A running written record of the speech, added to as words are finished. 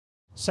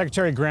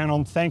Secretary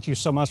Granholm, thank you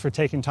so much for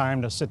taking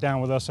time to sit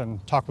down with us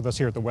and talk with us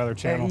here at the Weather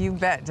Channel. You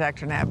bet,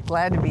 Dr. Knabb.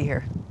 Glad to be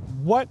here.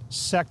 What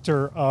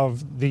sector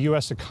of the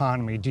U.S.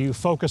 economy do you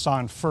focus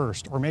on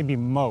first, or maybe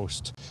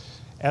most,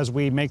 as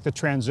we make the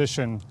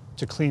transition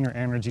to cleaner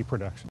energy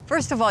production?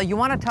 First of all, you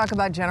want to talk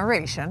about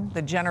generation,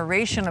 the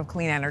generation of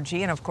clean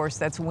energy, and of course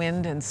that's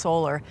wind and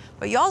solar.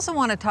 But you also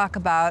want to talk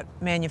about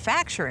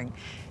manufacturing.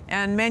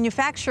 And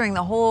manufacturing,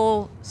 the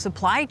whole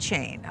supply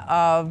chain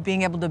of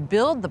being able to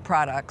build the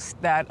products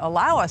that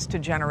allow us to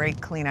generate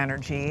clean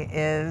energy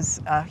is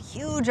a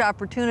huge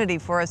opportunity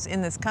for us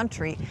in this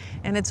country.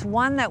 And it's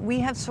one that we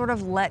have sort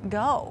of let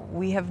go.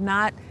 We have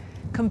not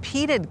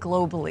competed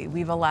globally.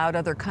 We've allowed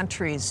other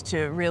countries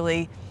to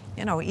really,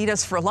 eat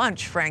us for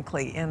lunch,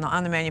 frankly,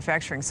 on the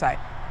manufacturing side.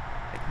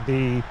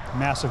 The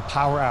massive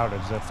power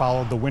outage that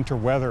followed the winter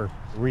weather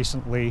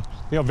recently,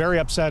 very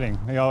upsetting,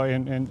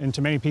 and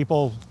to many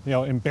people,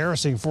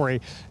 embarrassing for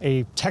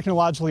a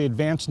technologically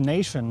advanced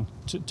nation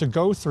to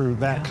go through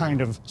that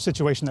kind of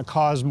situation that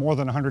caused more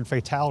than 100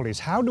 fatalities.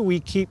 How do we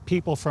keep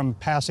people from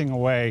passing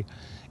away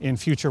in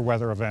future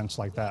weather events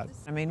like that?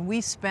 I mean,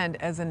 we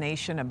spend as a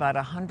nation about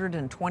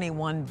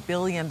 $121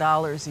 billion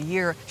a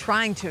year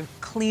trying to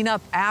clean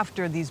up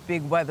after these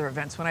big weather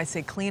events. When I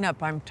say clean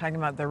up, I'm talking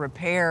about the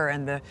repair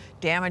and the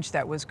damage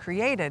that was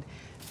created.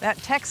 That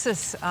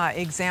Texas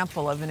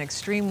example of an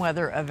extreme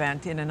weather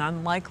event in an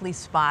unlikely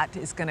spot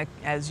is going to,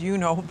 as you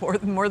know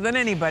more than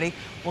anybody,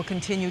 will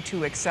continue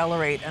to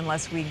accelerate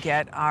unless we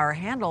get our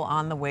handle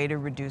on the way to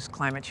reduce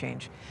climate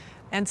change.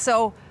 And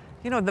so,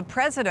 the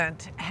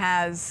president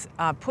has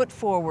put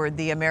forward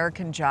the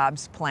American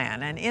Jobs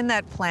Plan, and in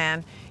that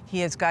plan, he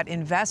has got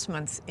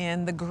investments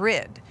in the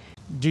grid.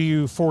 Do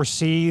you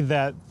foresee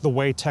that the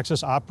way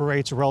Texas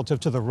operates relative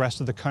to the rest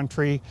of the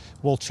country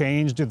will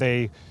change? Do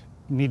they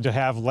need to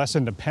have less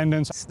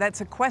independence?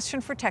 That's a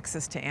question for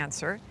Texas to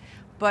answer,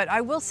 but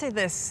I will say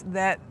this,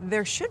 that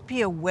there should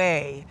be a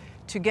way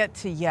to get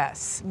to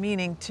yes,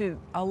 meaning to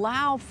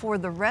allow for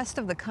the rest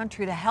of the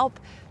country to help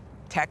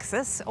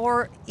Texas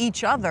or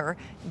each other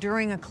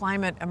during a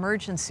climate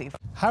emergency.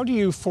 How do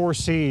you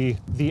foresee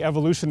the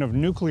evolution of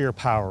nuclear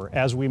power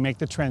as we make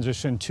the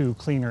transition to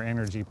cleaner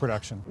energy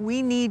production?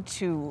 We need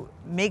to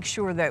make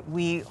sure that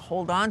we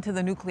hold on to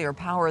the nuclear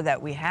power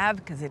that we have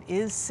because it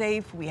is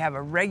safe. We have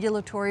a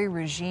regulatory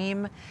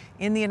regime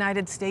in the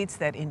United States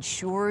that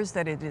ensures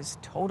that it is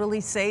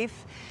totally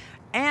safe.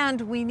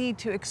 And we need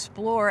to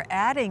explore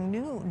adding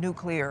new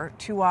nuclear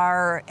to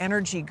our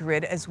energy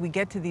grid as we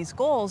get to these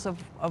goals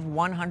of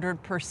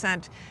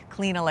 100%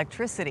 clean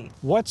electricity.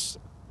 What's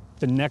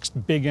the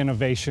next big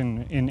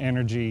innovation in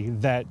energy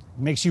that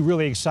makes you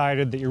really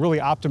excited, that you're really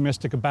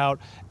optimistic about?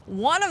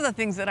 One of the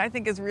things that I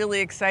think is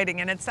really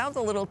exciting, and it sounds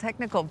a little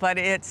technical, but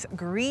it's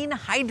green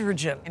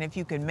hydrogen. And if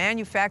you can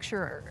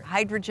manufacture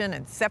hydrogen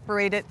and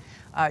separate it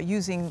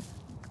using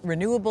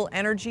renewable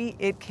energy,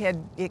 it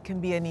can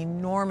be an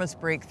enormous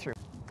breakthrough.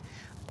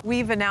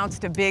 We've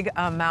announced a big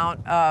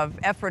amount of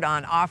effort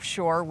on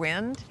offshore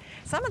wind.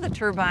 Some of the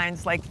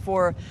turbines, like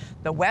for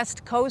the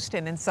West Coast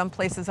and in some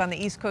places on the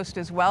East Coast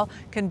as well,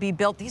 can be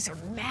built. These are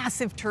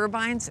massive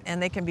turbines,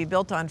 and they can be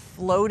built on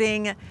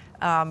floating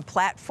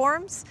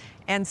platforms.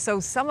 And so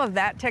some of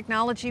that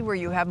technology where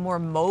you have more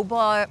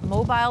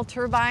mobile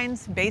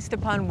turbines based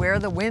upon where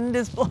the wind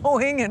is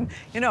blowing and,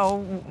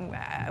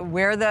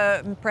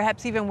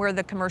 perhaps even where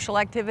the commercial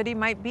activity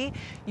might be,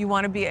 you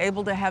want to be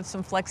able to have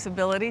some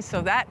flexibility.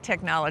 So that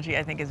technology,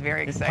 I think, is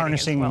very exciting.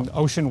 Harnessing as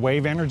well. Ocean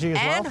wave energy as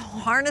well? And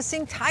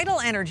harnessing tidal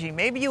energy.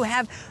 Maybe you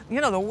have,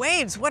 the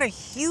waves, what a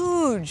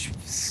huge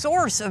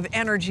source of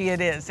energy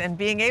it is. And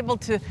being able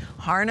to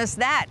harness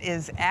that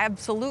is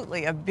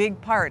absolutely a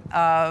big part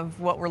of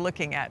what we're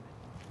looking at.